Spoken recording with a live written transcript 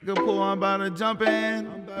Like a pool, I'm about to jump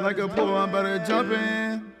in. Like a pool, I'm about to jump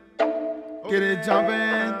in. Get it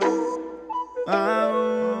jumping.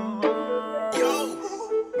 Yo,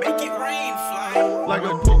 make it rain, fly. Like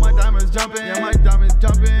a pool, my diamonds jumping. Yeah, my diamonds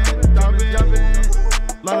jumping. Diamonds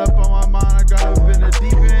jumping. Lot up on my mind, I got up in the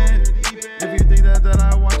deep end. If you think that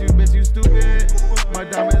I want you, bitch, you stupid. My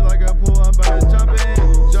diamonds like a pool, I'm about to jump in.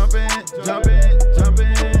 Jumping, jumping,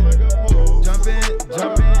 jumping. Jumping,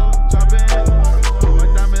 jumping, jumping. My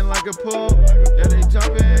diamond like a pool. Yeah, they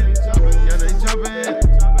jumping. Yeah, they jumping.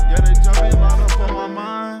 Yeah, they jumping. Lot up on my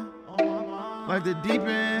mind. Like the deep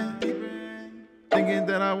end. Thinking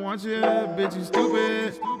that I want you, bitch, you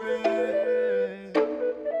stupid.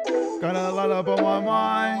 Got a lot up on my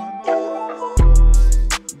mind.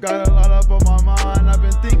 Got a lot up on my mind. I've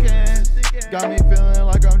been thinking. Got me feeling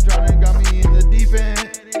like I'm drowning. Got me in the deep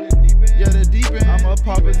end. Yeah, the deep end. I'ma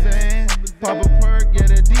pop a Zan, pop a perk. Yeah,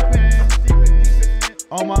 the deep end.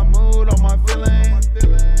 On my mood, on my feeling.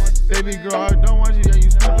 Baby girl, I don't want you. Yeah, you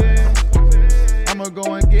stupid. I'ma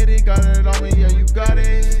go and get it. Got it on me. Yeah, you got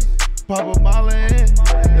it. Pop a Molly,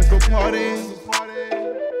 let's go party.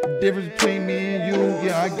 Difference between me and you,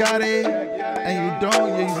 yeah, I got it. And you don't,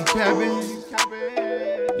 yeah, you be capping.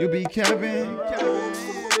 You be capping.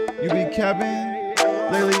 You be capping.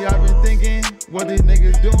 Lately I've been thinking, what these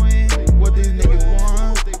niggas doing, what these niggas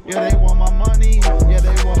want. Yeah, they want my money, yeah,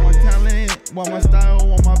 they want my talent, want my style,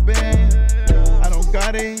 want my band. I don't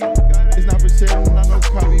got it, it's not for sale, not no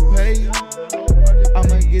copy paste.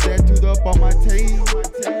 I'ma get that tooth up on my tape.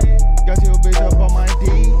 Got your bitch up on my D.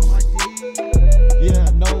 Yeah,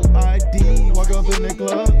 no ID. Walk up in the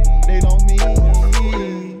club, they know me.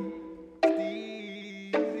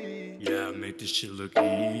 Yeah, I make this shit look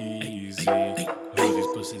easy. All these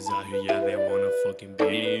pussies out here, yeah, they wanna fucking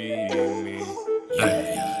beat me.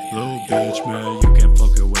 Hey, little bitch, man, you can't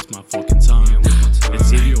fucking waste my fucking time.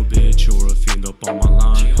 It's either your bitch or a fiend up on my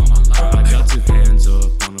line. I got two hands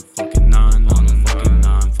up on a fucking 9, on a fucking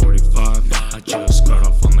 945. I just got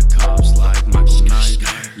off on the cops like Michael Knight.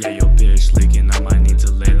 Yeah, your bitch leaking, I might need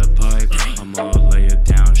to lay the pipe. I'ma lay it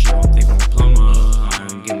down, she gon' think I'm a plumber. I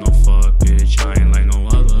ain't give no fuck, bitch, I ain't like no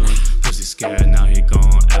other. Pussy scared, now he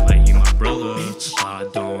gon' act like he my brother. I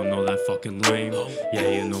don't know that fucking lame. Yeah,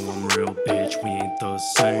 you know I'm real, bitch, we ain't the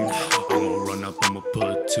same. I'ma run up, I'ma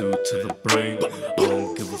put 2 to the brain. I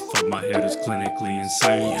don't give a fuck, my head is clinically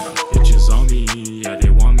insane. Bitches on me, yeah, they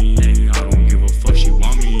want me. I don't give a fuck, she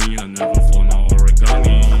want me. I never fall no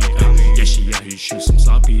origami. Yeah, she out here shoot some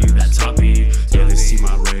sloppy, that toppy. Yeah, they see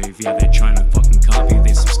my rave, yeah, they tryna fucking copy.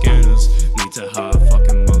 They some scanners, need to